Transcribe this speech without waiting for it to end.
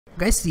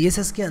Guys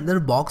CSS के अंदर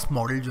box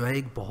model जो है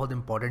एक बहुत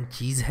इंपॉर्टेंट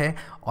चीज़ है।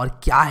 और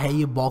क्या है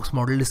ये बॉक्स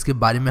मॉडल, इसके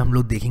बारे में हम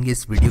लोग देखेंगे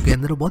इस वीडियो के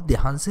अंदर। बहुत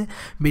ध्यान से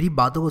मेरी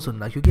बातों को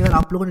सुनना, क्योंकि अगर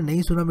आप लोगों ने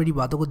नहीं सुना मेरी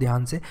बातों को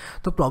ध्यान से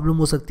तो प्रॉब्लम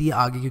हो सकती है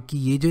आगे, क्योंकि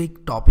ये जो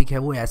एक टॉपिक है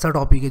वो ऐसा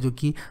टॉपिक है जो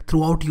कि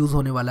थ्रू आउट यूज़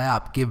होने वाला है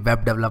आपके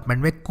वेब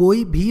डेवलपमेंट में।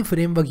 कोई भी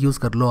फ्रेमवर्क यूज़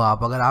कर लो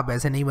आप, अगर आप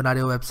ऐसे नहीं बना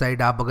रहे हो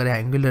वेबसाइट, आप अगर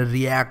एंगुलर,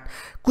 रिएक्ट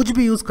कुछ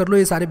भी यूज़ कर लो,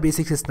 ये सारे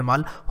बेसिक्स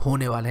इस्तेमाल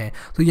होने वाले हैं।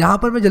 तो यहाँ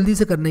पर मैं जल्दी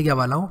से करने क्या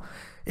वाला हूँ,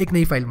 एक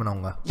नई फाइल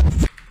बनाऊँगा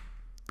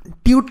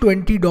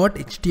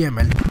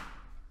tut20.html।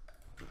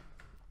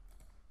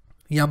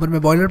 यहाँ पर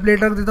मैं बॉयलर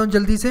प्लेट रख देता हूँ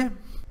जल्दी से,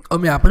 और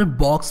मैं यहाँ पर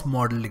बॉक्स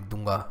मॉडल लिख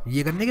दूंगा।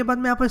 ये करने के बाद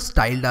मैं यहाँ पर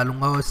स्टाइल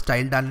डालूंगा, और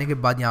स्टाइल डालने के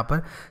बाद यहाँ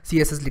पर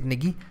CSS लिखने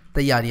की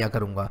तैयारियाँ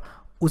करूँगा।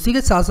 उसी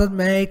के साथ साथ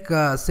मैं एक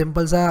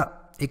सिंपल सा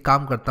एक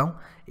काम करता हूँ,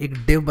 एक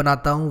डिव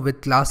बनाता हूँ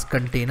विथ क्लास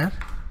कंटेनर।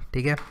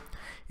 ठीक है,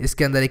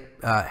 इसके अंदर एक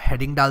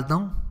हेडिंग डालता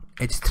हूँ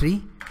h3,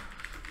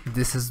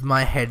 this is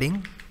my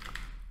heading,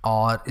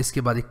 और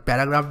इसके बाद एक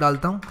पैराग्राफ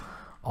डालता हूँ,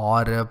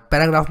 और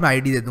पैराग्राफ में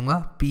आईडी दे दूंगा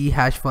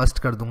p# फर्स्ट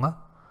कर दूंगा।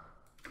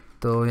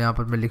 तो यहाँ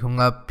पर मैं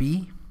लिखूंगा p,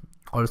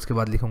 और उसके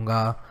बाद लिखूंगा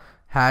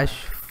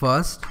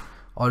 #फर्स्ट,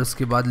 और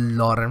उसके बाद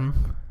lorem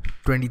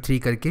 23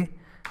 करके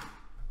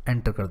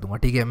एंटर कर दूंगा।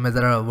 ठीक है, मैं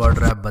ज़रा वर्ड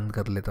रैप बंद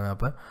कर लेता हूँ यहाँ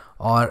पर,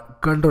 और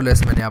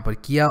Ctrl+S मैंने यहाँ पर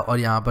किया, और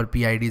यहाँ पर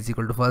PID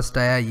 = फर्स्ट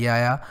आया, ये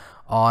आया,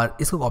 और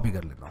इसको कॉपी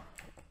कर लेता हूँ।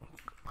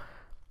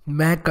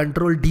 मैं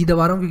Ctrl+D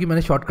दबा रहा हूँ क्योंकि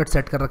मैंने शॉर्टकट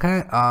सेट कर रखा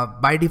है।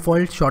 By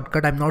default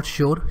shortcut I am not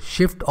sure,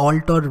 shift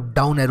alt और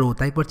डाउन एरो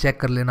होता है, एक बार चेक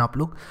कर लेना आप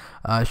लोग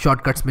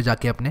शॉर्टकट्स में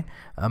जाके अपने।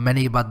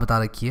 मैंने ये बात बता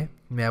रखी है।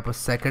 मैं यहाँ पर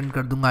सेकंड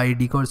कर दूंगा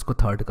आईडी को, और इसको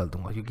थर्ड कर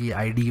दूंगा क्योंकि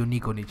आईडी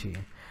यूनिक होनी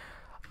चाहिए।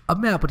 अब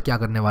मैं यहाँ पर क्या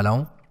करने वाला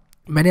हूँ,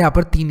 मैंने यहाँ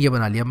पर 3 ये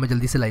बना लिया। अब मैं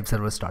जल्दी से लाइव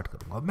सर्वर स्टार्ट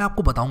करूँगा। मैं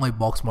आपको बताऊँगा ये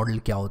बॉक्स मॉडल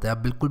क्या होता है,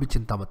 आप बिल्कुल भी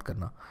चिंता मत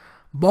करना।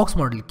 बॉक्स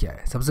मॉडल क्या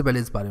है, सबसे पहले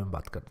इस बारे में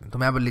बात करते हैं। तो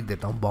मैं यहाँ पर लिख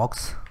देता हूँ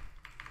बॉक्स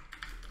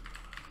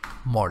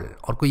मॉडल,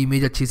 और कोई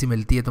इमेज अच्छी सी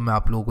मिलती है तो मैं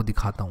आप लोगों को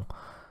दिखाता हूँ।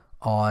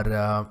 और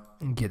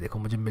ये देखो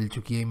मुझे मिल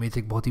चुकी है इमेज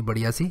एक बहुत ही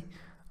बढ़िया सी।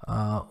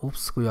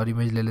 उप्स, कोई और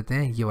इमेज ले लेते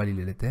हैं, ये वाली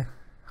ले लेते हैं।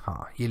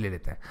 हाँ, ये ले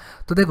लेते हैं।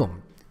 तो देखो,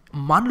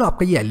 मान लो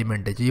आपका ये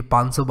एलिमेंट है जो ये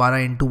 512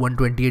 ×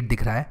 128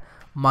 दिख रहा है,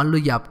 मान लो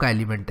ये आपका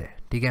एलिमेंट है।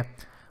 ठीक है,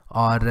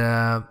 और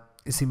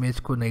इस इमेज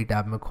को नई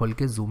टैब में खोल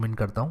के जूम इन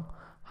करता हूँ।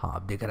 हाँ,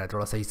 आप देख रहा है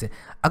थोड़ा सही से।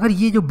 अगर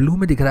ये जो ब्लू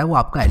में दिख रहा है वो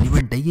आपका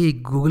एलिमेंट है, ये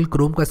गूगल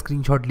क्रोम का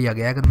स्क्रीनशॉट लिया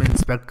गया है। अगर मैं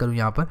इंस्पेक्ट करूँ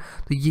यहाँ पर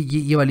तो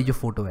ये वाली जो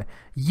फोटो है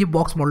ये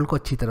बॉक्स मॉडल को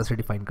अच्छी तरह से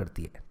डिफाइन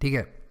करती है। ठीक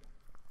है,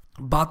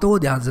 बातों को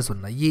ध्यान से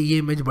सुनना। ये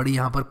इमेज बड़ी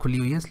यहाँ पर खुली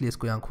हुई है, इसलिए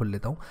इसको यहाँ खोल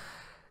लेता हूँ।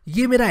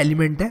 ये मेरा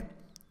एलिमेंट है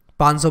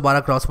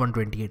 512 ×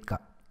 128 का।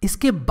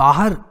 इसके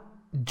बाहर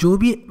जो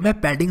भी मैं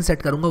पैडिंग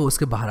सेट करूँगा वो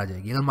उसके बाहर आ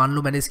जाएगी। अगर मान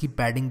लो मैंने इसकी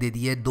पैडिंग दे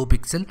दी है 2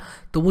 पिक्सल,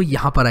 तो वो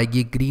यहाँ पर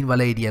आएगी, ग्रीन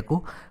वाला एरिया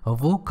को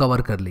वो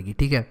कवर कर लेगी।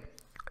 ठीक है,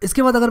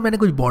 इसके बाद अगर मैंने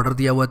कुछ बॉर्डर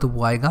दिया हुआ है तो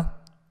वो आएगा,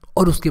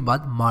 और उसके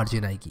बाद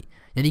मार्जिन आएगी,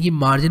 यानी कि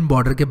मार्जिन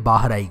बॉर्डर के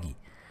बाहर आएगी।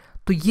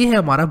 तो ये है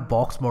हमारा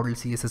बॉक्स मॉडल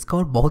CSS का,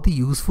 और बहुत ही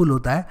यूज़फुल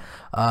होता है।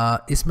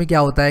 इसमें क्या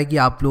होता है कि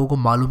आप लोगों को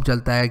मालूम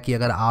चलता है कि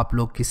अगर आप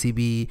लोग किसी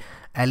भी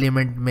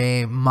एलिमेंट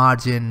में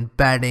मार्जिन,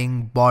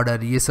 पैडिंग,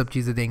 बॉर्डर ये सब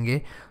चीज़ें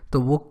देंगे तो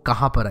वो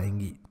कहाँ पर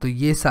आएंगी। तो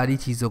ये सारी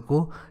चीज़ों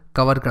को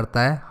कवर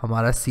करता है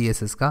हमारा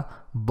CSS का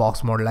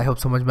बॉक्स मॉडल। आई होप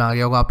समझ में आ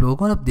गया होगा आप लोगों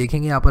को। और अब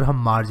देखेंगे यहाँ पर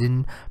हम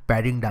मार्जिन,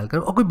 पैडिंग डालकर,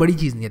 और कोई बड़ी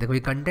चीज़ नहीं है। देखो, ये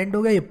कंटेंट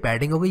हो गया, ये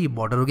पैडिंग हो गई, ये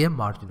बॉर्डर हो गया,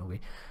 मार्जिन हो गई।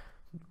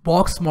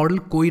 बॉक्स मॉडल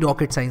कोई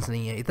रॉकेट साइंस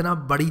नहीं है, इतना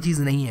बड़ी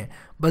चीज़ नहीं है।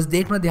 बस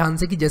देखना ध्यान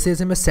से कि जैसे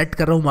जैसे मैं सेट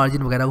कर रहा हूँ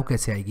मार्जिन वगैरह वो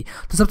कैसे आएगी।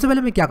 तो सबसे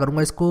पहले मैं क्या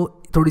करूँगा,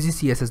 इसको थोड़ी सी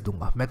CSS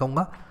दूंगा। मैं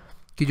कहूँगा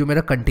कि जो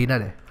मेरा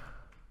कंटेनर है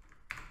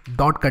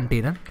डॉट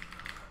कंटेनर,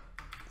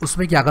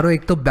 उसमें क्या करो,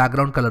 एक तो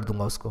बैकग्राउंड कलर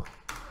दूंगा उसको,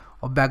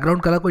 और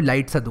बैकग्राउंड कलर कोई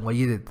लाइट सा दूंगा,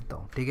 ये दे देता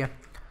हूँ। ठीक है,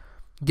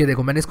 ये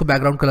देखो मैंने इसको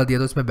बैकग्राउंड कलर दिया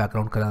तो इसमें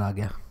बैकग्राउंड कलर आ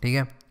गया। ठीक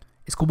है,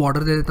 इसको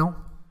बॉर्डर दे देता हूँ,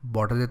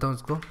 बॉर्डर देता हूँ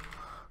इसको,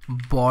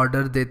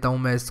 बॉर्डर देता हूँ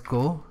मैं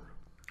इसको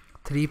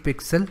 3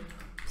 पिक्सल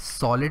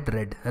सॉलिड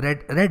रेड।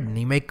 रेड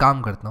नहीं, मैं एक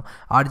काम करता हूँ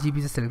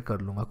RGB से सेलेक्ट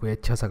कर लूँगा कोई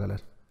अच्छा सा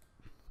कलर।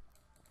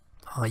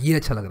 हाँ, ये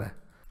अच्छा लग रहा है,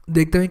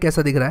 देखते हुए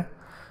कैसा दिख रहा है।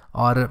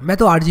 और मैं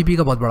तो RGB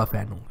का बहुत बड़ा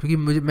फ़ैन हूँ, क्योंकि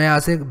मैं यहाँ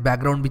से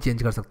बैकग्राउंड भी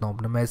चेंज कर सकता हूँ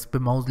अपने। मैं इस पर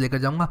माउस लेकर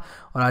जाऊँगा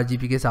और RGB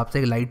के हिसाब से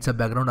एक लाइट सा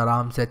बैकग्राउंड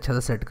आराम से अच्छा सा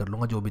सेट कर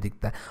लूँगा जो भी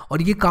दिखता है।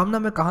 और ये काम ना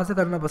मैं कहाँ से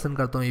करना पसंद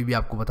करता हूँ ये भी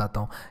आपको बताता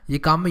हूँ। ये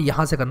काम मैं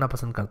यहाँ से करना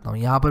पसंद करता हूँ।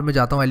 यहाँ पर मैं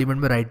जाता हूँ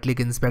एलिमेंट में, राइट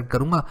क्लिक, इंस्पेक्ट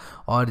करूँगा,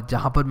 और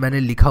जहाँ पर मैंने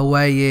लिखा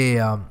हुआ है ये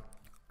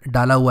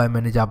डाला हुआ है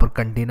मैंने जहाँ पर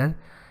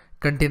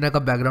कंटेनर का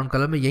बैकग्राउंड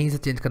कलर मैं यहीं से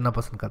चेंज करना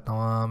पसंद करता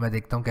हूँ। मैं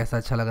देखता हूँ कैसा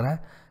अच्छा लग रहा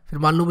है। फिर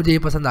मान लो मुझे ये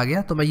पसंद आ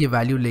गया तो मैं ये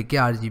वैल्यू लेके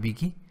RGB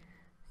की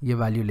ये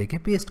वैल्यू लेके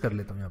पेस्ट कर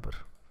लेता हूँ यहाँ पर।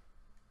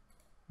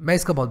 मैं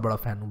इसका बहुत बड़ा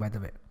फ़ैन हूँ बाय द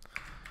वे।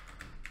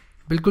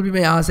 बिल्कुल भी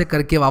मैं यहाँ से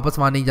करके वापस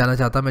वहाँ नहीं जाना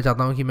चाहता। मैं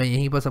चाहता हूँ कि मैं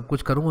यहीं पर सब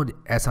कुछ करूँ और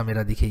ऐसा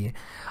मेरा दिखे ये।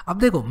 अब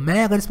देखो,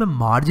 मैं अगर इसमें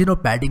मार्जिन और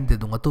पैडिंग दे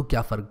दूँगा तो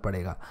क्या फ़र्क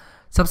पड़ेगा।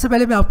 सबसे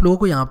पहले मैं आप लोगों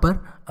को यहाँ पर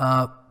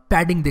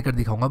पैडिंग देकर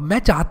दिखाऊंगा। मैं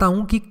चाहता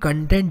हूँ कि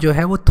कंटेंट जो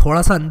है वो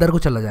थोड़ा सा अंदर को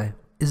चला जाए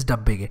इस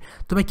डब्बे के,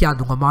 तो मैं क्या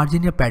दूंगा,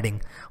 मार्जिन या पैडिंग।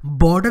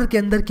 बॉर्डर के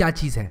अंदर क्या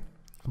चीज़ है,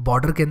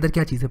 बॉर्डर के अंदर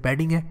क्या चीज़ है,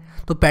 पैडिंग है,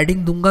 तो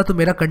पैडिंग दूंगा तो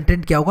मेरा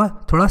कंटेंट क्या होगा,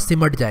 थोड़ा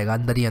सिमट जाएगा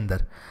अंदर ही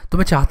अंदर। तो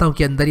मैं चाहता हूँ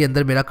कि अंदर ही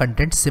अंदर मेरा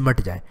कंटेंट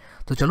सिमट जाए,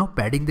 तो चलो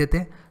पैडिंग देते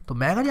हैं। तो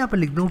मैं अगर यहाँ पर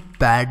लिख दूँ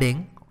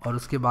पैडिंग और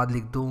उसके बाद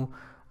लिख दूँ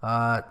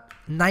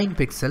 9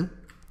 पिक्सल,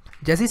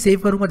 जैसे ही सेव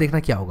करूँगा देखना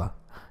क्या होगा,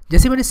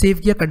 जैसे मैंने सेव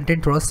किया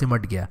कंटेंट थोड़ा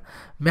सिमट गया।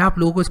 मैं आप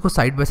लोगों को इसको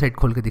साइड बाय साइड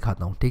खोल के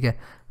दिखाता हूँ, ठीक है।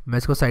 मैं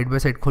इसको साइड बाय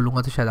साइड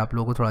खोलूँगा तो शायद आप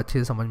लोगों को थोड़ा अच्छे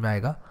से समझ में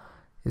आएगा।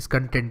 इस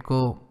कंटेंट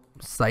को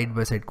साइड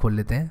बाय साइड खोल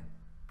लेते हैं।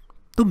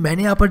 तो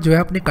मैंने यहाँ पर जो है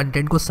अपने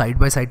कंटेंट को साइड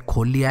बाय साइड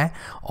खोल लिया है,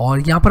 और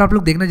यहाँ पर आप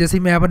लोग देखना, जैसे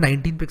ही मैं यहाँ पर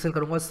 19 पिक्सल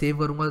करूँगा, सेव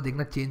करूँगा, तो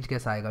देखना चेंज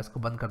कैसा आएगा। इसको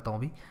बंद करता हूँ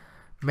अभी।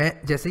 मैं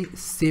जैसे ही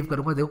सेव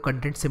करूँगा देखो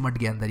कंटेंट सिमट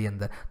गया अंदर ही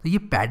अंदर, तो ये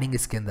पैडिंग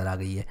इसके अंदर आ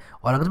गई है।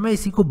 और अगर मैं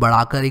इसी को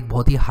बढ़ाकर एक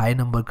बहुत ही हाई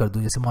नंबर कर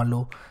दूँ, जैसे मान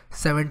लो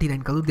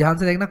 79 कर दूँ, ध्यान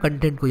से देखना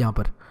कंटेंट को यहाँ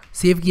पर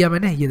सेव किया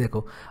मैंने, ये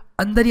देखो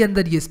अंदर ही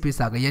अंदर ये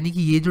स्पेस आ गई। यानी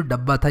कि ये जो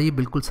डब्बा था ये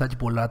बिल्कुल सच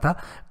बोल रहा था,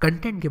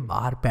 कंटेंट के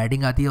बाहर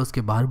पैडिंग आती है,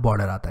 उसके बाहर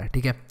बॉर्डर आता है,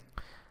 ठीक है।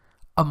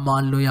 अब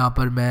मान लो यहाँ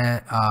पर मैं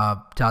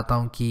चाहता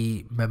हूँ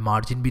कि मैं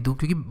मार्जिन भी दूँ,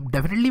 क्योंकि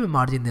डेफिनेटली मैं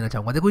मार्जिन देना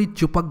चाहूँगा। देखो ये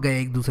चिपक गए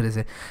एक दूसरे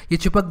से, ये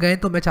चिपक गए,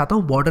 तो मैं चाहता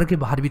हूँ बॉर्डर के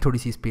बाहर भी थोड़ी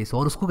सी स्पेस हो,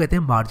 और उसको कहते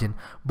हैं मार्जिन।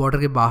 बॉर्डर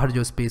के बाहर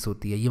जो स्पेस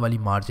होती है ये वाली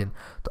मार्जिन।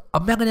 तो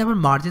अब मैं अगर यहाँ पर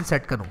मार्जिन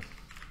सेट करूँ,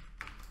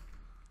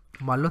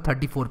 मान लो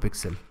 34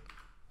 पिक्सल,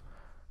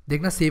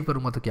 देखना सेव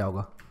करूँगा तो क्या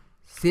होगा।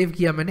 सेव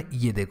किया मैंने,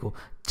 ये देखो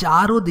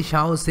चारों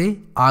दिशाओं से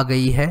आ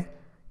गई है,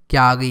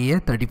 क्या आ गई है,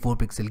 34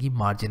 पिक्सल की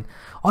मार्जिन।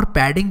 और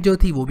पैडिंग जो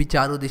थी वो भी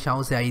चारों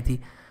दिशाओं से आई थी।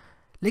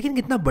 लेकिन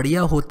कितना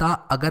बढ़िया होता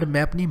अगर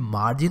मैं अपनी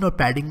मार्जिन और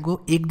पैडिंग को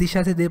एक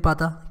दिशा से दे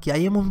पाता। क्या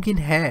ये मुमकिन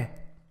है?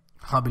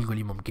 हाँ बिल्कुल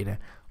ही मुमकिन है।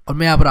 और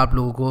मैं यहाँ पर आप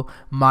लोगों को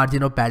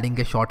मार्जिन और पैडिंग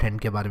के शॉर्ट हैंड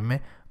के बारे में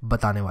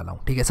बताने वाला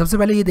हूँ, ठीक है। सबसे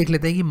पहले ये देख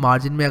लेते हैं कि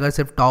मार्जिन में अगर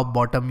सिर्फ टॉप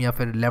बॉटम या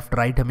फिर लेफ्ट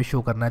राइट हमें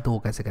शो करना है तो वो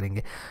कैसे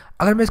करेंगे।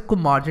 अगर मैं इसको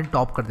मार्जिन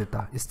टॉप कर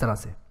देता इस तरह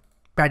से,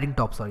 पैडिंग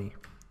टॉप सॉरी,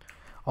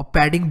 और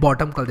पैडिंग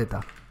बॉटम कर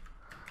देता,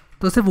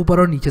 तो सिर्फ ऊपर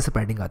और नीचे से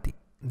पैडिंग आती।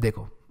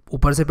 देखो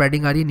ऊपर से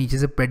पैडिंग आ रही है, नीचे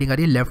से पैडिंग आ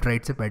रही है, लेफ्ट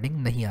राइट से पैडिंग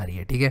नहीं आ रही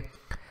है, ठीक है।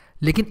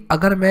 लेकिन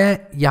अगर मैं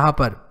यहाँ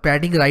पर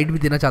पैडिंग राइट भी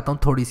देना चाहता हूँ,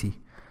 थोड़ी सी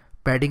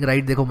पैडिंग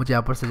राइट, देखो मुझे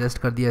यहाँ पर सजेस्ट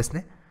कर दिया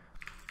इसने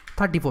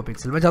 34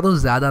 पिक्सल। मैं चाहता हूँ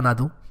ज़्यादा ना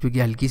दूँ, क्योंकि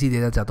हल्की सी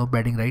देना चाहता हूँ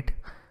पैडिंग राइट।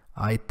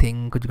 आई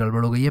थिंक कुछ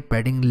गड़बड़ हो गई है,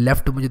 पैडिंग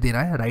लेफ्ट मुझे देना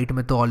है, राइट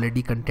में तो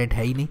ऑलरेडी कंटेंट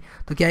है ही नहीं।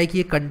 तो क्या है कि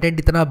ये कंटेंट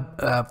इतना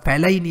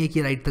फैला ही नहीं है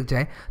कि राइट तक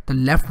जाए, तो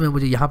लेफ्ट में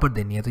मुझे यहाँ पर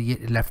देनी है। तो ये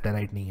लेफ्ट है,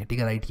 राइट नहीं है, ठीक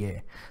है, राइट ये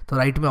है। तो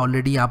राइट में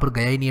ऑलरेडी यहाँ पर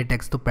गया ही नहीं है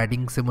टेक्स्ट, तो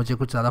पैडिंग से मुझे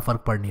कुछ ज़्यादा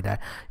फर्क पड़ नहीं रहा है।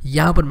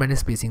 यहाँ पर मैंने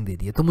स्पेसिंग दे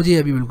दी है, तो मुझे ये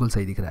अभी बिल्कुल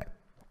सही दिख रहा है।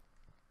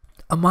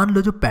 अब मान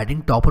लो जो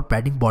पैडिंग टॉप और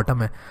पैडिंग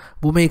बॉटम है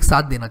वो मैं एक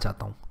साथ देना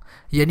चाहता हूँ,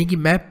 यानी कि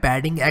मैं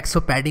पैडिंग एक्स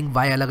और पैडिंग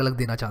वाई अलग अलग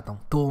देना चाहता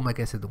हूँ, तो मैं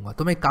कैसे दूंगा।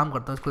 तो मैं एक काम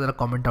करता हूँ, इसको ज़रा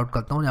कमेंट आउट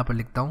करता हूँ, यहाँ पर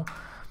लिखता हूँ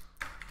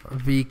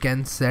we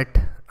can set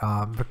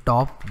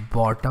top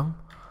bottom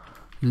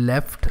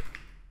left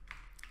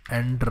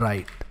and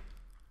right,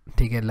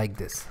 ठीक है, like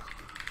this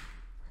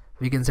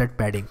we can set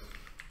padding,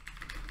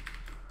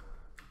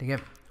 ठीक है।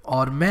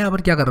 और मैं यहाँ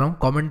पर क्या कर रहा हूँ,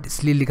 कमेंट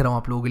इसलिए लिख रहा हूँ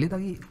आप लोगों के लिए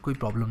ताकि कोई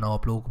प्रॉब्लम ना हो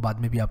आप लोगों को, बाद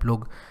में भी आप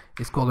लोग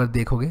इसको अगर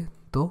देखोगे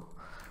तो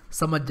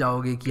समझ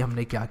जाओगे कि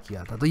हमने क्या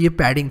किया था। तो ये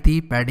पैडिंग थी,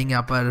 पैडिंग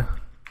यहाँ पर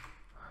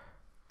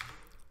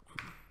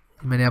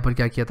मैंने यहाँ पर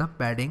क्या किया था,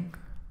 padding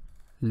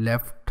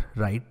left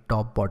right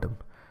top bottom,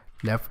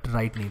 left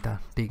right नहीं था,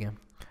 ठीक है,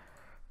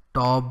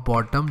 टॉप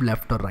बॉटम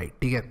लेफ्ट और राइट,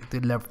 ठीक है। तो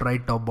लेफ्ट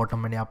राइट टॉप बॉटम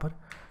मैंने यहाँ पर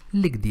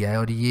लिख दिया है।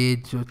 और ये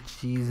जो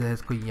चीज़ है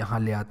इसको यहाँ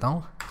ले आता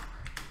हूँ,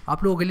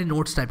 आप लोगों के लिए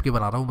नोट्स टाइप के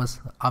बना रहा हूँ, बस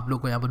आप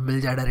लोगों को यहाँ पर मिल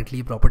जाए डायरेक्टली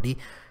ये प्रॉपर्टी।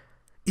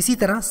 इसी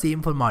तरह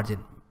सेम फॉर मार्जिन,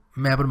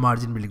 मैं यहाँ पर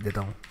मार्जिन भी लिख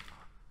देता हूँ।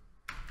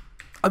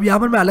 अब यहाँ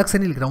पर मैं अलग से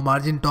नहीं लिख रहा हूँ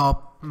margin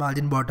top,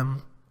 margin bottom,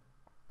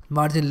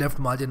 margin left,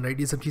 margin right,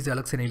 ये सब चीज़ें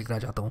अलग से नहीं लिखना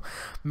चाहता हूँ।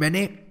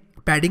 मैंने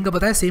पैडिंग का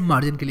बताया, सेम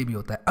मार्जिन के लिए भी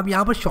होता है। अब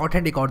यहाँ पर शॉर्ट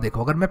हैंड एक और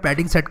देखो, अगर मैं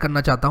पैडिंग सेट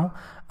करना चाहता हूँ,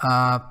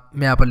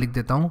 मैं यहाँ पर लिख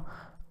देता हूँ,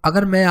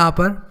 अगर मैं यहाँ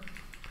पर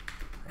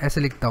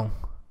ऐसे लिखता हूँ,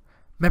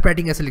 मैं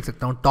पैडिंग ऐसे लिख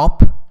सकता हूँ,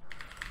 टॉप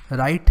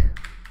राइट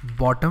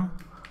बॉटम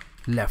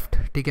लेफ्ट,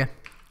 ठीक है,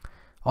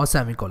 और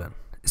सेमीकोलन,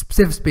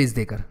 सिर्फ स्पेस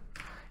देकर।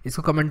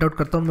 इसको कमेंट आउट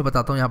करता हूँ, मैं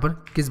बताता हूँ यहाँ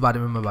पर किस बारे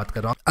में मैं बात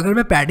कर रहा हूँ। अगर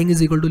मैं पैडिंग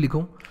इज इक्वल टू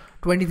लिखूँ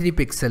 23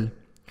 पिक्सल,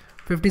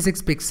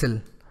 56 पिक्सल,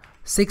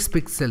 6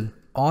 पिक्सल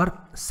और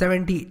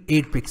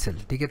 78 पिक्सल,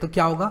 ठीक है, तो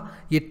क्या होगा,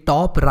 ये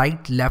टॉप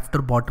राइट लेफ्ट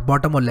और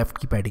बॉटम और लेफ्ट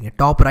की पैडिंग है,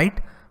 टॉप राइट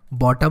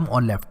बॉटम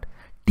और लेफ्ट।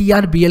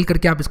 TRBL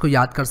करके आप इसको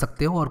याद कर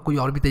सकते हो और कोई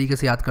और भी तरीके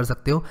से याद कर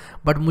सकते हो,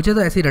 बट मुझे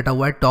तो ऐसे ही रटा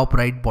हुआ है टॉप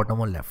राइट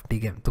बॉटम और लेफ्ट,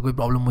 ठीक है। तो कोई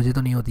प्रॉब्लम मुझे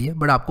तो नहीं होती है,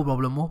 बट आपको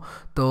प्रॉब्लम हो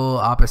तो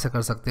आप ऐसा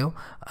कर सकते हो।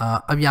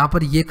 अब यहाँ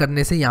पर ये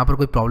करने से यहाँ पर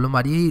कोई प्रॉब्लम आ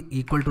रही है,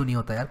 इक्वल टू नहीं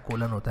होता यार,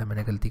 कोलन होता है,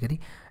 मैंने गलती करी।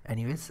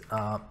 एनीवेज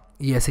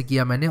ये ऐसे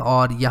किया मैंने,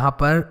 और यहाँ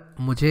पर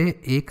मुझे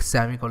एक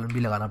सेमीकोलन भी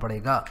लगाना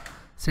पड़ेगा,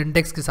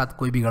 सिंटेक्स के साथ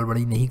कोई भी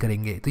गड़बड़ी नहीं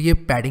करेंगे। तो ये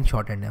पैडिंग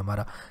शॉर्ट हैंड है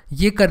हमारा।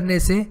 ये करने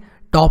से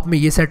टॉप में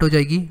ये सेट हो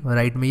जाएगी,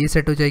 राइट में ये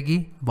सेट हो जाएगी,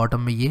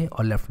 बॉटम में ये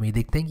और लेफ्ट में ये।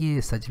 देखते हैं कि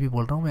ये सच भी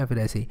बोल रहा हूँ मैं फिर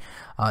ऐसे ही।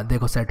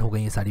 देखो सेट हो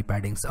गई ये सारी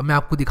पैडिंग्स। अब मैं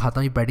आपको दिखाता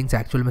हूँ ये पैडिंग्स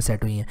एक्चुअल में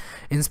सेट हुई हैं।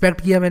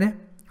 इंस्पेक्ट किया मैंने,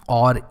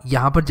 और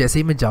यहाँ पर जैसे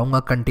ही मैं जाऊँगा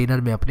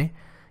कंटेनर में अपने,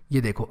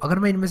 ये देखो, अगर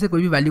मैं इनमें से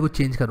कोई भी वैल्यू को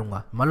चेंज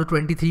करूंगा, मान लो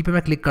 23 पे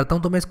मैं क्लिक करता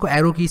हूँ तो मैं इसको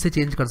एरो की से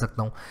चेंज कर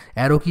सकता हूँ,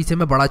 एरो की से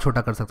मैं बड़ा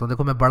छोटा कर सकता हूँ।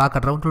 देखो मैं बड़ा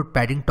कर रहा हूँ तो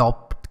पैडिंग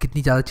टॉप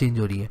कितनी ज़्यादा चेंज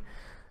हो रही है।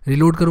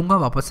 रिलोड करूँगा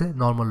वापस से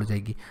नॉर्मल हो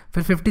जाएगी।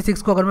 फिर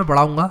 56 को अगर मैं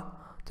बढ़ाऊँगा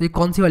तो ये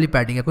कौन सी वाली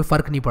पैडिंग है, कोई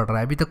फ़र्क नहीं पड़ रहा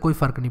है, अभी तक कोई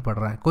फ़र्क नहीं पड़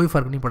रहा है, कोई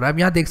फ़र्क नहीं पड़ रहा है। अब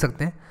यहाँ देख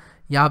सकते हैं,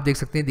 यहाँ आप देख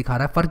सकते हैं दिखा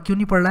रहा है, फ़र्क क्यों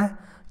नहीं पड़ रहा है,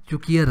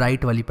 क्योंकि ये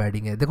राइट वाली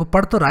पैडिंग है। देखो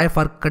पढ़ तो रहा है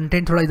फ़र्क,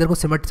 कंटेंट थोड़ा इधर को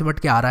सिमट सिमट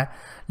के आ रहा है,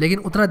 लेकिन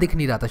उतना दिख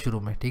नहीं रहा था शुरू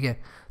में, ठीक है।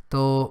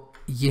 तो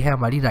ये है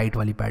हमारी राइट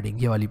वाली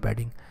पैडिंग, ये वाली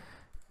पैडिंग।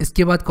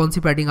 इसके बाद कौन सी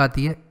पैडिंग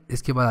आती है,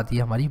 इसके बाद आती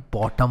है हमारी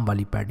बॉटम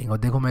वाली पैडिंग। और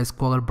देखो मैं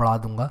इसको अगर बढ़ा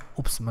दूंगा,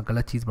 उप्स मैं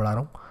गलत चीज़ बढ़ा रहा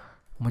हूँ,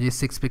 मुझे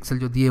 6 पिक्सल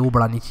जो दी है वो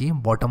बढ़ानी चाहिए,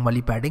 बॉटम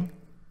वाली पैडिंग।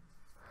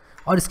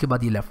 और इसके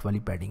बाद ये लेफ्ट वाली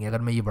पैडिंग है,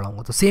 अगर मैं ये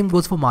बढ़ाऊंगा तो same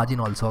goes for margin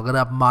also. अगर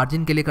आप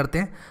मार्जिन के लिए करते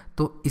हैं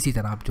तो इसी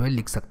तरह आप जो है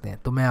लिख सकते हैं।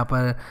 तो मैं यहाँ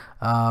पर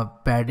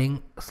पैडिंग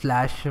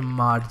स्लैश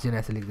मार्जिन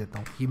ऐसे लिख देता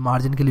हूँ, कि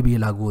मार्जिन के लिए भी ये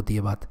लागू होती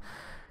है बात।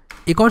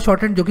 एक और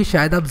शॉर्टहैंड जो कि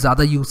शायद आप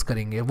ज़्यादा यूज़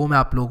करेंगे वो मैं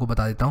आप लोगों को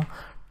बता देता हूँ।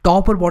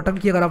 टॉप और बॉटम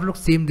की अगर आप लोग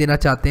सेम देना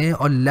चाहते हैं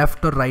और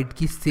लेफ़्ट और राइट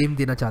की सेम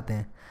देना चाहते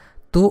हैं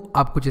तो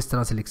आप कुछ इस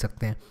तरह से लिख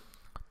सकते हैं।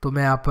 तो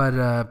मैं यहाँ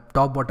पर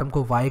टॉप बॉटम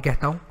को y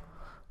कहता हूँ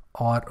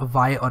और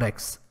y और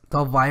x, तो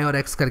आप y और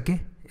x करके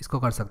इसको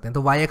कर सकते हैं।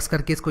 तो y x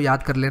करके इसको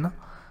याद कर लेना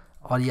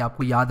और ये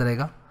आपको याद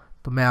रहेगा।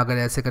 तो मैं अगर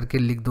ऐसे करके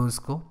लिख दूँ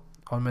इसको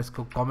और मैं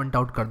इसको कमेंट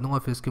आउट कर दूँगा,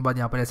 फिर उसके बाद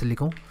यहाँ पर ऐसे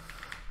लिखूँ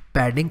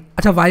पैडिंग।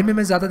 अच्छा y में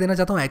मैं ज़्यादा देना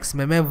चाहता हूँ, x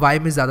में मैं y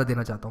में ज़्यादा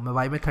देना चाहता हूँ, मैं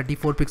y में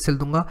 34 पिक्सल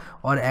दूंगा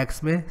और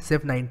x में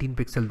सिर्फ 19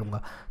 पिक्सल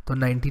दूंगा। तो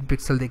 19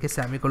 पिक्सल देके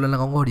सेमीकोलन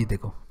लगाऊंगा और ये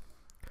देखो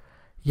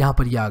यहाँ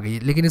पर ये आ गई।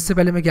 लेकिन इससे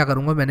पहले मैं क्या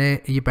करूँगा, मैंने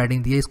ये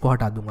पैडिंग दी है इसको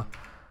हटा दूंगा,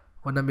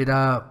 वरना मेरा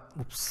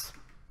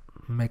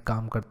मैं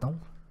काम करता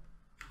हूँ,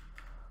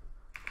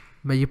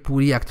 मैं ये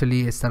पूरी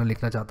एक्चुअली इस तरह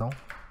लिखना चाहता हूँ,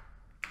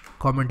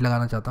 कमेंट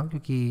लगाना चाहता हूँ,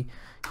 क्योंकि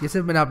ये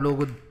सिर्फ मैंने आप लोगों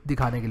को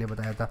दिखाने के लिए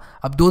बताया था।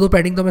 अब दो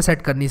पैडिंग तो मैं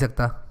सेट कर नहीं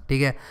सकता,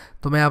 ठीक है।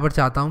 तो मैं यहाँ पर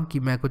चाहता हूँ कि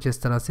मैं कुछ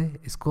इस तरह से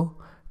इसको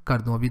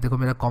कर दूँ। अभी देखो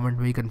मेरा कमेंट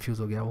में ही कंफ्यूज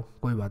हो गया वो,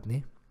 कोई बात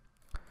नहीं,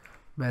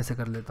 मैं ऐसे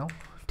कर लेता हूँ,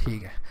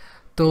 ठीक है।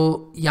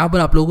 तो यहाँ पर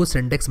आप लोगों को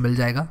सिंटेक्स मिल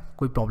जाएगा,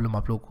 कोई प्रॉब्लम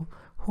आप लोगों को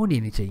होनी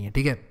नहीं चाहिए,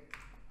 ठीक है।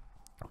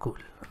 कूल,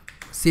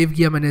 सेव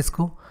किया मैंने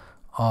इसको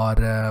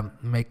और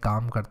मैं एक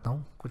काम करता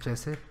हूँ, कुछ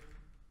ऐसे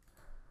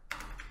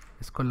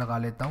इसको लगा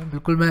लेता हूँ।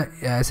 बिल्कुल मैं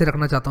ऐसे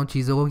रखना चाहता हूँ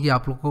चीज़ों को कि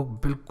आप लोगों को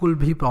बिल्कुल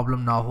भी प्रॉब्लम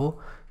ना हो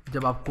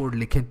जब आप कोड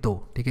लिखें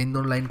तो, ठीक है। इन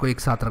दोनों लाइन को एक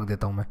साथ रख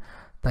देता हूँ मैं,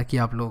 ताकि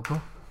आप लोगों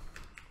को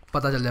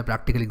पता चल जाए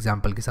प्रैक्टिकल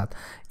एग्जांपल के साथ।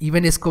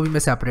 इवन इसको भी मैं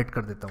सेपरेट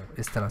कर देता हूँ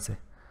इस तरह से।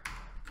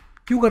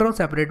 क्यों कर रहा हूँ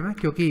सेपरेट में,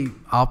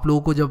 क्योंकि आप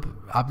लोगों को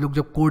आप लोग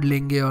जब कोड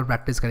लेंगे और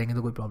प्रैक्टिस करेंगे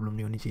तो कोई प्रॉब्लम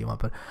नहीं होनी चाहिए वहाँ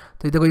पर।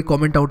 तो ये देखो ये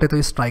कमेंट आउट है तो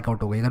ये स्ट्राइक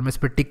आउट हो गई, अगर मैं इस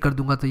पर टिक कर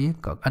दूंगा तो ये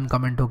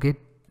अनकमेंट होके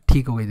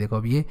ठीक हो गई। देखो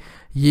अब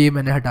ये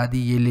मैंने हटा दी,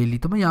 ये ले ली,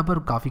 तो मैं यहाँ पर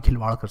काफ़ी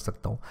खिलवाड़ कर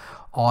सकता हूँ।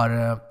 और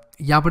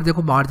यहाँ पर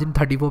देखो मार्जिन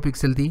 34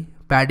 पिक्सल थी,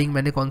 पैडिंग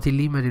मैंने कौन सी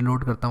ली, मैं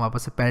रिलोड करता हूँ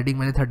वापस से, पैडिंग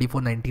मैंने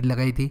 3419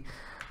 लगाई थी।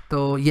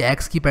 तो ये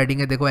एक्स की पैडिंग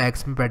है, देखो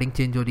एक्स में पैडिंग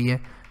चेंज हो रही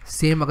है।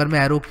 सेम अगर मैं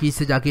एरो की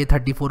से जाके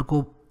 34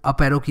 को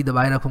अप एरो की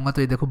दबाए रखूँगा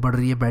तो ये देखो बढ़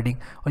रही है पैडिंग,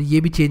 और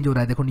ये भी चेंज हो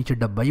रहा है। देखो नीचे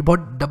डब्बा, ये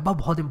डब्बा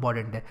बहुत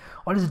इंपॉर्टेंट है।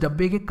 और इस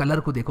डब्बे के कलर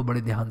को देखो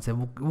बड़े ध्यान से,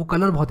 वो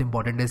कलर बहुत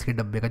इंपॉर्टेंट है इसके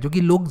डब्बे का, जो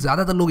कि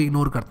ज़्यादातर लोग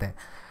इग्नोर करते हैं।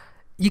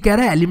 ये कह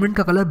रहा है एलिमेंट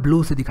का कलर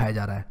ब्लू से दिखाया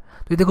जा रहा है,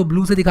 तो ये देखो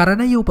ब्लू से दिखा रहा है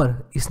ना, ये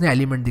ऊपर इसने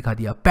एलिमेंट दिखा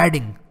दिया।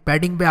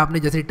 पैडिंग पे आपने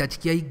जैसे टच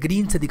किया ये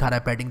ग्रीन से दिखा रहा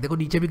है पैडिंग, देखो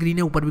नीचे भी ग्रीन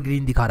है ऊपर भी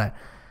ग्रीन दिखा रहा है।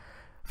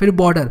 फिर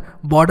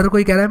बॉर्डर को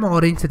ये कह रहा है मैं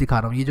ऑरेंज से दिखा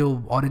रहा हूँ, ये जो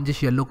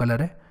ऑरेंजिश येलो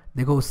कलर है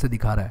देखो उससे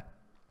दिखा रहा है,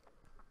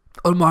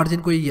 और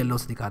मार्जिन को ये येलो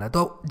से दिखा रहा है।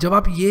 तो जब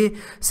आप ये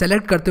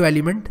सेलेक्ट करते हो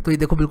एलिमेंट तो ये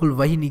देखो बिल्कुल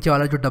वही नीचे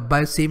वाला जो डब्बा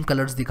है सेम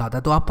कलर्स दिखाता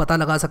है। तो आप पता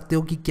लगा सकते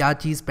हो कि क्या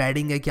चीज़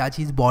पैडिंग है, क्या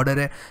चीज़ बॉर्डर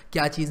है,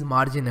 क्या चीज़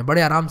मार्जिन है,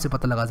 बड़े आराम से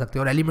पता लगा सकते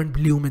हो। और एलिमेंट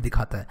ब्लू में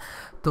दिखाता है।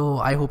 तो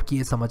आई होप कि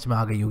ये समझ में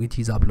आ गई होगी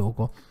चीज़ आप लोगों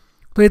को।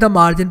 तो ये था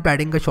मार्जिन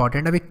पैडिंग का शॉर्ट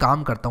हैंड। अब एक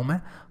काम करता हूँ,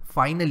 मैं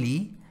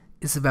फाइनली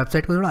इस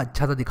वेबसाइट को थोड़ा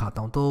अच्छा सा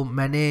दिखाता हूँ। तो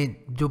मैंने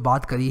जो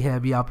बात करी है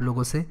अभी आप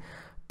लोगों से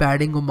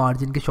पैडिंग और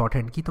मार्जिन के शॉर्ट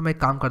हैंड की, तो मैं एक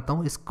काम करता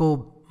हूँ,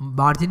 इसको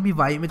मार्जिन भी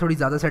वाई में थोड़ी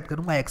ज़्यादा सेट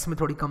करूँगा, एक्स में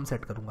थोड़ी कम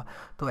सेट करूँगा।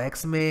 तो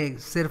एक्स में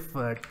सिर्फ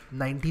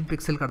 19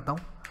 पिक्सल करता हूँ,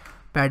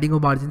 पैडिंग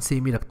और मार्जिन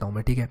सेम ही रखता हूँ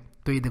मैं, ठीक है।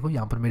 तो ये देखो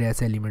यहाँ पर मेरे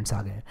ऐसे एलिमेंट्स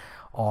आ गए हैं,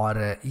 और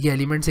ये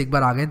एलिमेंट्स एक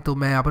बार आ गए तो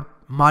मैं यहाँ पर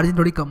मार्जिन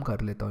थोड़ी कम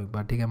कर लेता हूँ एक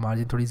बार, ठीक है।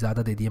 मार्जिन थोड़ी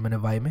ज़्यादा दे दी है मैंने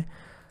वाई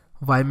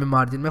में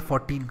मार्जिन में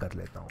 14 कर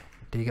लेता हूँ,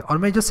 ठीक है। और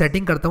मैं जो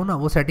सेटिंग करता हूँ ना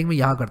वो सेटिंग मैं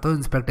यहाँ करता हूँ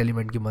इंस्पेक्ट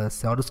एलिमेंट की मदद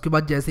से, और उसके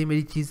बाद जैसे ही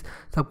मेरी चीज़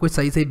सब कुछ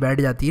सही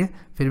बैठ जाती है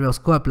फिर मैं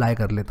उसको अप्लाई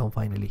कर लेता हूँ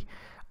फाइनली।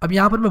 अब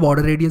यहाँ पर मैं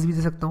बॉर्डर रेडियस भी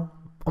दे सकता हूँ,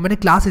 और मैंने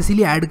क्लास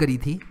इसीलिए ऐड करी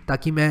थी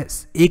ताकि मैं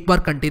एक बार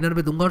कंटेनर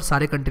पे दूंगा और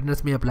सारे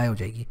कंटेनर्स में अप्लाई हो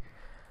जाएगी।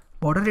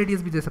 बॉर्डर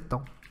रेडियस भी दे सकता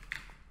हूँ।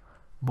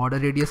 बॉर्डर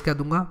रेडियस क्या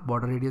दूंगा,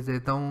 बॉर्डर रेडियस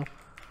देता हूँ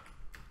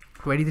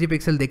 23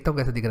 पिक्सल, देखता हूँ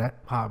कैसा दिख रहा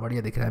है। हाँ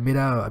बढ़िया दिख रहा है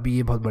मेरा, अभी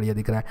ये बहुत बढ़िया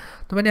दिख रहा है।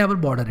 तो मैंने यहाँ पर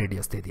बॉर्डर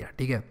रेडियस दे दिया,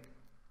 ठीक है।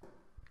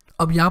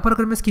 अब यहाँ पर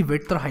अगर मैं इसकी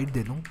विड्थ और हाइट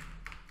दे दूँ,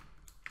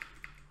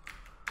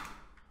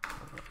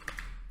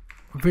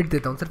 विड्थ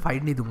देता हूँ सिर्फ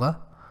हाइट नहीं दूंगा,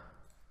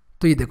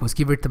 तो ये देखो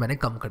इसकी विड्थ मैंने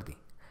कम कर दी,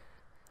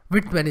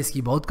 विड्थ मैंने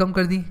इसकी बहुत कम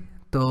कर दी।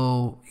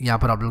 तो यहाँ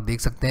पर आप लोग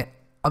देख सकते हैं।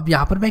 अब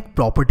यहाँ पर मैं एक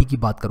प्रॉपर्टी की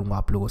बात करूँगा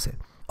आप लोगों से,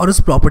 और उस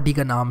प्रॉपर्टी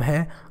का नाम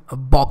है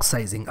बॉक्स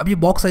साइजिंग। अब ये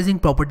बॉक्स साइजिंग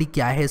प्रॉपर्टी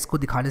क्या है, इसको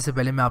दिखाने से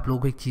पहले मैं आप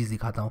लोगों को एक चीज़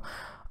दिखाता हूँ।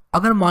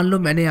 अगर मान लो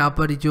मैंने यहाँ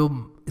पर जो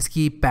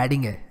इसकी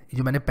पैडिंग है,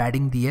 जो मैंने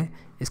पैडिंग दी है,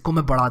 इसको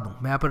मैं बढ़ा दूँ,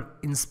 मैं यहाँ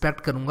पर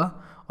इंस्पेक्ट करूँगा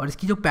और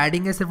इसकी जो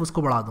पैडिंग है सिर्फ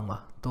उसको बढ़ा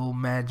दूंगा। तो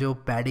मैं जो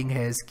पैडिंग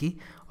है इसकी,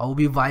 और वो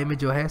भी वाई में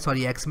जो है,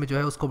 सॉरी एक्स में जो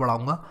है, उसको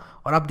बढ़ाऊंगा।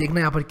 और अब देखना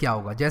यहाँ पर क्या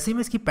होगा, जैसे ही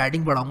मैं इसकी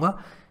पैडिंग बढ़ाऊंगा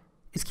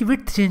इसकी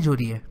विड्थ चेंज हो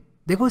रही है।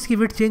 देखो इसकी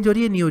विड्थ चेंज हो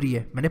रही है, नहीं हो रही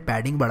है? मैंने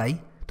पैडिंग बढ़ाई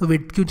तो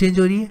विड्थ क्यों चेंज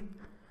हो रही है?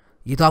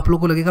 ये तो आप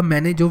लोगों को लगेगा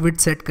मैंने जो विड्थ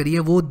सेट करी है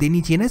वो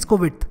देनी चाहिए ना इसको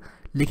विड्थ,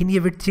 लेकिन ये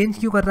विड्थ चेंज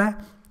क्यों कर रहा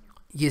है?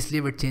 ये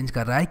इसलिए विड्थ चेंज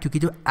कर रहा है क्योंकि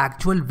जो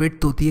एक्चुअल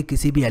विड्थ होती है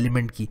किसी भी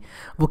एलिमेंट की,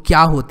 वो क्या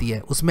होती है,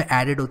 उसमें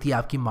एडेड होती है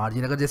आपकी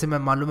मार्जिन। अगर जैसे मैं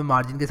मान लो मैं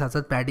मार्जिन के साथ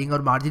साथ पैडिंग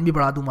और मार्जिन भी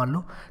बढ़ा दूं मान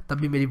लो, तब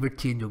भी मेरी विड्थ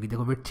चेंज होगी।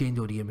 देखो विड्थ चेंज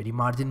हो रही है, मेरी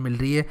मार्जिन मिल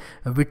रही है,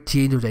 विड्थ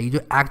चेंज हो जाएगी। जो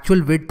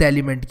एक्चुअल विड्थ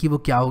एलिमेंट की वो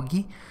क्या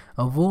होगी,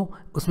 वो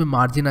उसमें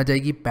मार्जिन आ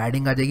जाएगी,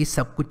 पैडिंग आ जाएगी,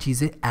 सब कुछ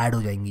चीज़ें ऐड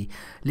हो जाएंगी।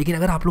 लेकिन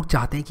अगर आप लोग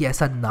चाहते हैं कि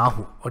ऐसा ना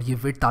हो और ये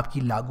विड्थ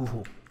आपकी लागू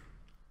हो,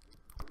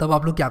 तब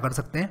आप लोग क्या कर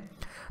सकते हैं?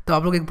 तो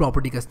आप लोग एक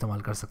प्रॉपर्टी का इस्तेमाल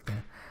कर सकते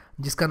हैं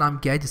जिसका नाम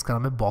क्या है, जिसका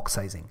नाम है बॉक्स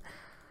साइजिंग।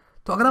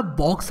 तो अगर आप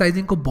बॉक्स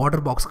साइजिंग को बॉर्डर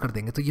बॉक्स कर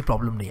देंगे तो ये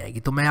प्रॉब्लम नहीं आएगी।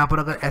 तो मैं यहाँ पर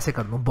अगर ऐसे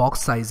कर दूँ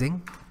बॉक्स साइजिंग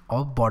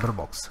और बॉर्डर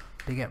बॉक्स,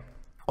 ठीक है।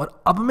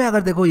 और अब मैं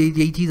अगर देखो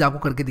यही चीज़ आपको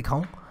करके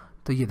दिखाऊँ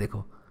तो ये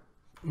देखो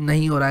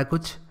नहीं हो रहा है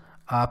कुछ।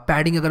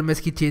 पैडिंग अगर मैं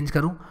इसकी चेंज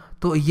करूँ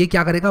तो ये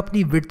क्या करेगा,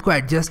 अपनी विड्थ को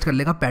एडजस्ट कर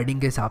लेगा पैडिंग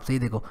के हिसाब से। ये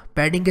देखो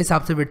पैडिंग के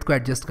हिसाब से विड्थ को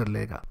एडजस्ट कर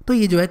लेगा। तो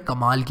ये जो है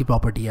कमाल की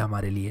प्रॉपर्टी है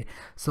हमारे लिए।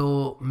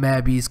 सो मैं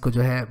अभी इसको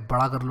जो है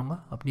बड़ा कर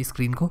लूँगा अपनी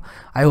स्क्रीन को।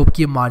 आई होप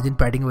कि ये मार्जिन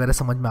पैडिंग वगैरह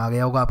समझ में आ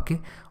गया होगा आपके।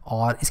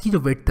 और इसकी जो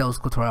विड्थ है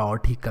उसको थोड़ा और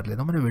ठीक कर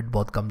लेता हूँ। मैंने विड्थ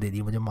बहुत कम दे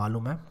दी, मुझे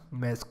मालूम है।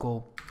 मैं इसको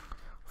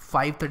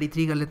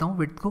 533 कर लेता हूँ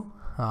विड्थ को।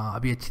 हाँ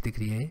अभी अच्छी दिख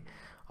रही है ये।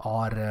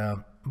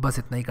 और बस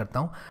इतना ही करता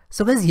हूँ।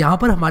 सो गाइस यहाँ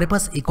पर हमारे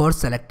पास एक और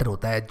सेलेक्टर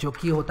होता है जो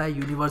कि होता है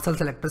यूनिवर्सल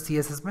सेलेक्टर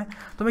CSS में।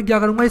 तो मैं क्या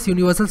करूँगा, इस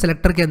यूनिवर्सल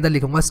सेलेक्टर के अंदर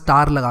लिखूँगा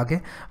स्टार लगा के।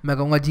 मैं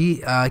कहूँगा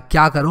जी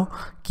क्या करो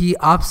कि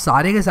आप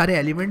सारे के सारे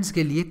एलिमेंट्स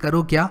के लिए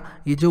करो क्या,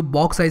 ये जो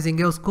बॉक्स साइजिंग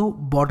है उसको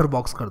बॉर्डर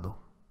बॉक्स कर दो,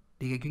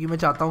 ठीक है। क्योंकि मैं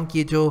चाहता हूँ कि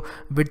ये जो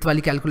विड्थ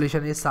वाली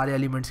कैलकुलेशन है सारे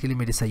एलिमेंट्स के लिए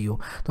मेरी सही हो।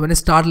 तो मैंने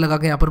स्टार लगा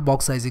के यहाँ पर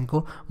बॉक्स साइजिंग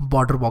को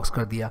बॉर्डर बॉक्स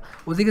कर दिया।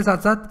 उसी के साथ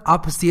साथ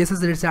आप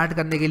CSS रिसेट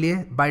करने के लिए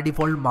बाय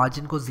डिफ़ॉल्ट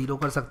मार्जिन को 0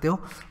 कर सकते हो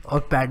और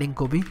पैडिंग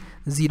को भी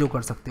 0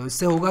 कर सकते हो।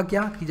 इससे होगा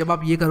क्या कि जब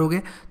आप ये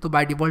करोगे तो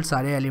बाय डिफ़ॉल्ट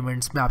सारे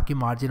एलिमेंट्स में आपकी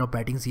मार्जिन और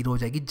पैडिंग 0 हो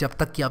जाएगी, जब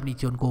तक कि आप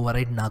नीचे उनको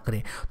ओवरराइड ना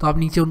करें। तो आप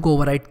नीचे उनको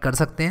ओवरराइड कर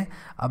सकते हैं।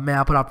 अब मैं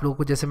यहाँ पर आप लोगों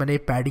को जैसे मैंने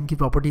पैडिंग की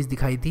प्रॉपर्टीज़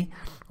दिखाई थी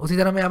उसी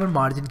तरह मैं यहाँ पर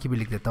मार्जिन की भी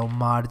लिख देता हूँ,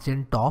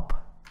 मार्जिन टॉप,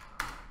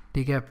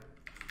 ठीक है।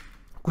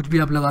 कुछ भी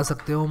आप लगा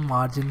सकते हो,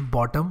 मार्जिन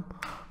बॉटम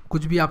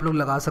कुछ भी आप लोग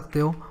लगा सकते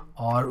हो।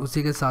 और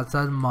उसी के साथ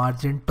साथ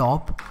मार्जिन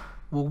टॉप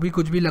वो भी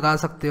कुछ भी लगा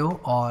सकते हो।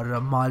 और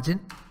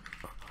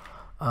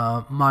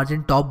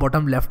margin top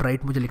bottom left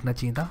right मुझे लिखना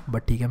चाहिए था,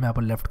 बट ठीक है मैं यहाँ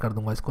पर लेफ़्ट कर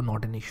दूंगा इसको,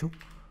 नॉट एन इशू।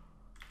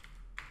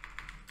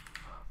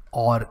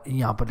 और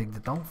यहाँ पर लिख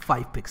देता हूँ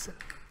 5 पिक्सल।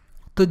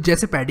 तो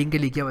जैसे पैडिंग के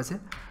लिए किया वैसे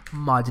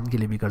मार्जिन के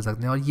लिए भी कर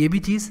सकते हैं। और ये भी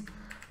चीज़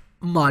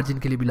मार्जिन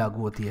के लिए भी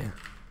लागू होती है,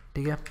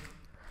 ठीक है।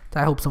 तो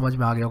आई होप समझ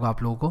में आ गया होगा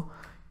आप लोगों को।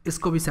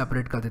 इसको भी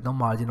सेपरेट कर देता हूँ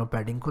मार्जिन और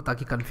पैडिंग को,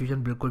 ताकि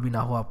कन्फ्यूजन बिल्कुल भी ना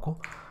हो आपको।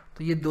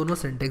 तो ये दोनों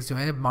सिंटेक्स जो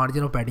है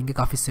मार्जिन और पैडिंग के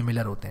काफ़ी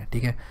सिमिलर होते हैं,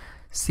 ठीक है।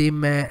 सेम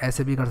मैं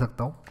ऐसे भी कर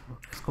सकता हूँ,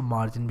 इसको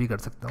मार्जिन भी कर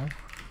सकता हूँ।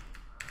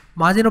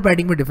 मार्जिन और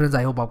पैडिंग में डिफरेंस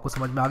आई होप आपको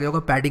समझ में आ गया होगा।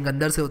 पैडिंग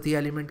अंदर से होती है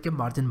एलिमेंट के,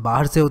 मार्जिन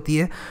बाहर से होती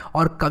है।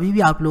 और कभी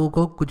भी आप लोगों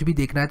को कुछ भी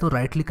देखना है तो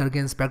राइट क्लिक करके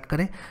इंस्पेक्ट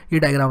करें। ये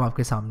डायग्राम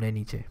आपके सामने है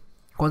नीचे।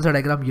 कौन सा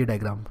डायग्राम?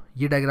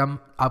 ये डायग्राम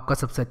आपका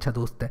सबसे अच्छा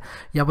दोस्त है।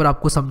 यहाँ पर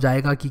आपको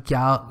समझाएगा कि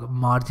क्या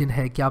मार्जिन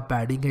है, क्या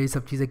पैडिंग है, ये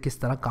सब चीज़ें किस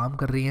तरह काम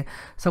कर रही हैं,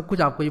 सब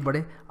कुछ आपको ये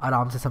बड़े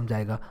आराम से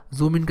समझाएगा।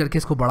 जूम इन करके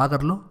इसको बड़ा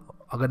कर लो,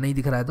 अगर नहीं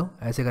दिख रहा है तो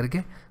ऐसे करके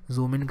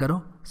जूम इन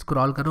करो,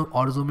 स्क्रॉल करो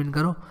और जूम इन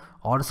करो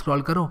और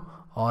स्क्रॉल करो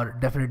और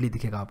डेफिनेटली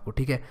दिखेगा आपको,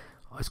 ठीक है।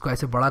 इसको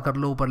ऐसे बड़ा कर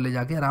लो, ऊपर ले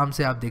जाके आराम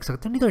से आप देख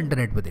सकते हो। नहीं तो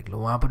इंटरनेट पे देख लो,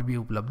 वहाँ पर भी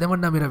उपलब्ध है,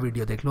 वरना मेरा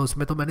वीडियो देख लो,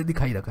 उसमें तो मैंने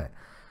दिखाई रखा है।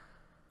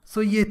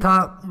 सो ये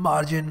था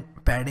मार्जिन,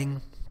 पैडिंग,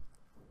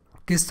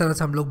 किस तरह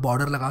से हम लोग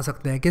बॉर्डर लगा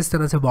सकते हैं, किस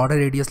तरह से बॉर्डर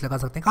रेडियस लगा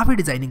सकते हैं। काफ़ी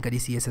डिज़ाइनिंग करी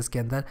CSS के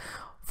अंदर,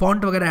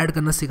 फॉन्ट वगैरह ऐड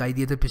करना सिखाई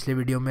दिए थे पिछले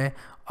वीडियो में।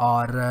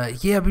 और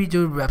ये अभी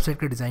जो वेबसाइट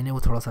का डिज़ाइन है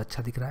वो थोड़ा सा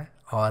अच्छा दिख रहा है।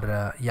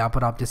 और यहाँ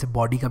पर आप जैसे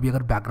बॉडी का भी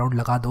अगर बैकग्राउंड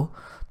लगा दो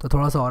तो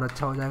थोड़ा सा और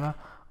अच्छा हो जाएगा।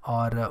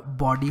 और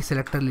बॉडी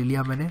सेलेक्टर ले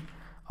लिया मैंने,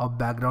 और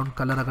बैकग्राउंड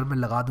कलर अगर मैं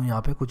लगा दूँ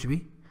यहाँ पे कुछ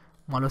भी,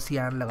 मान लो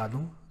सियान लगा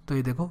दूँ, तो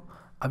ये देखो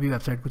अभी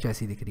वेबसाइट कुछ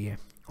ऐसी दिख रही है।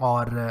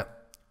 और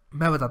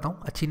मैं बताता हूँ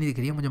अच्छी नहीं दिख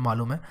रही है, मुझे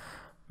मालूम है।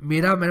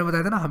 मैंने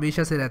बताया था ना,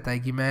 हमेशा से रहता है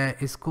कि मैं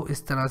इसको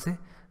इस तरह से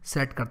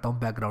सेट करता हूँ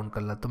बैकग्राउंड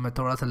कलर। तो मैं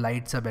थोड़ा सा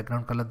लाइट सा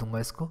बैकग्राउंड कलर दूंगा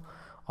इसको,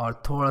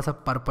 और थोड़ा सा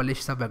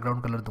पर्पलिश सा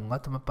बैकग्राउंड कलर दूंगा।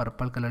 तो मैं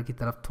पर्पल कलर की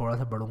तरफ थोड़ा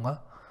सा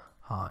बढ़ूँगा,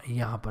 हाँ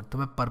यहाँ पर। तो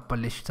मैं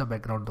पर्पलिश सा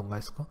बैकग्राउंड दूंगा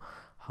इसको,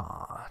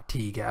 हाँ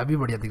ठीक है, अभी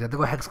बढ़िया दिख रहा है।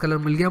 देखो हेक्स कलर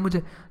मिल गया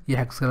मुझे, ये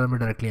हेक्स कलर मैं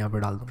डायरेक्टली यहाँ पे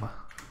डाल दूंगा,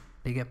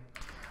 ठीक है।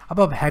 अब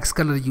आप हेक्स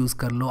कलर यूज़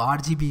कर लो,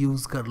 RGB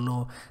यूज़ कर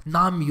लो,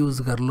 नाम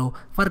यूज़ कर लो,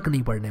 फ़र्क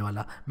नहीं पड़ने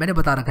वाला। मैंने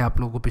बता रखा है आप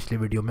लोगों को पिछले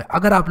वीडियो में।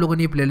 अगर आप लोगों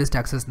ने ये प्लेलिस्ट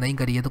एक्सेस नहीं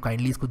करी है तो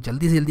काइंडली इसको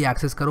जल्दी से जल्दी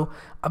एक्सेस करो,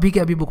 अभी के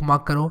अभी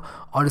बुकमार्क करो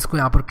और इसको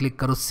यहाँ पर क्लिक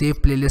करो सेव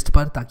प्लेलिस्ट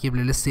पर, ताकि ये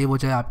प्लेलिस्ट सेव हो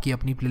जाए, आपकी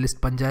अपनी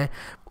प्लेलिस्ट बन जाए।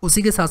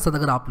 उसी के साथ साथ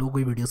अगर आप लोगों को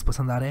ये वीडियोस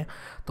पसंद आ रहे हैं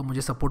तो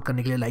मुझे सपोर्ट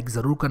करने के लिए लाइक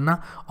ज़रूर करना,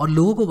 और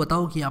लोगों को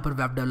बताओ कि यहाँ पर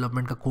वेब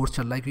डेवलपमेंट का कोर्स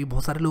चल रहा है, क्योंकि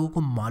बहुत सारे लोगों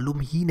को मालूम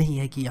ही नहीं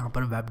है कि यहाँ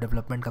पर वेब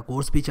डेवलपमेंट का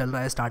कोर्स भी चल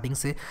रहा है। स्टार्टिंग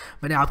से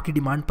मैंने आपकी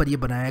डिमांड पर ये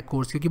बनाया है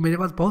कोर्स, क्योंकि मेरे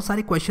पास बहुत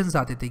सारे क्वेश्चंस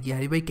आते थे कि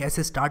हरी भाई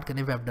कैसे स्टार्ट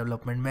करें वेब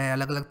डेवलपमेंट। मैं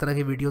अलग अलग तरह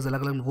के वीडियोज़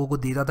अलग अलग लोगों को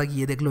देता था कि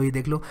ये देख लो ये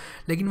देख लो,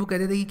 लेकिन वो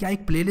कहते थे कि क्या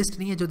एक प्लेलिस्ट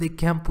नहीं है जो देख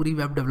के हम पूरी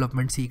वेब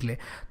डेवलपमेंट सीख लें।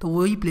 तो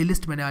वही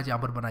प्लेलिस्ट मैंने आज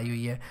यहाँ पर बनाई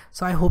हुई है।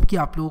 सो आई होप कि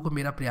आप लोगों को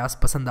मेरा प्रयास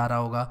पसंद आ रहा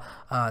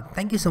होगा।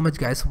 Thank you so much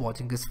guys for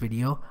watching this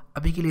video.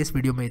 अभी के लिए इस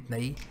वीडियो में इतना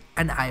ही,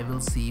 and I will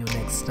see you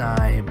next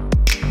time.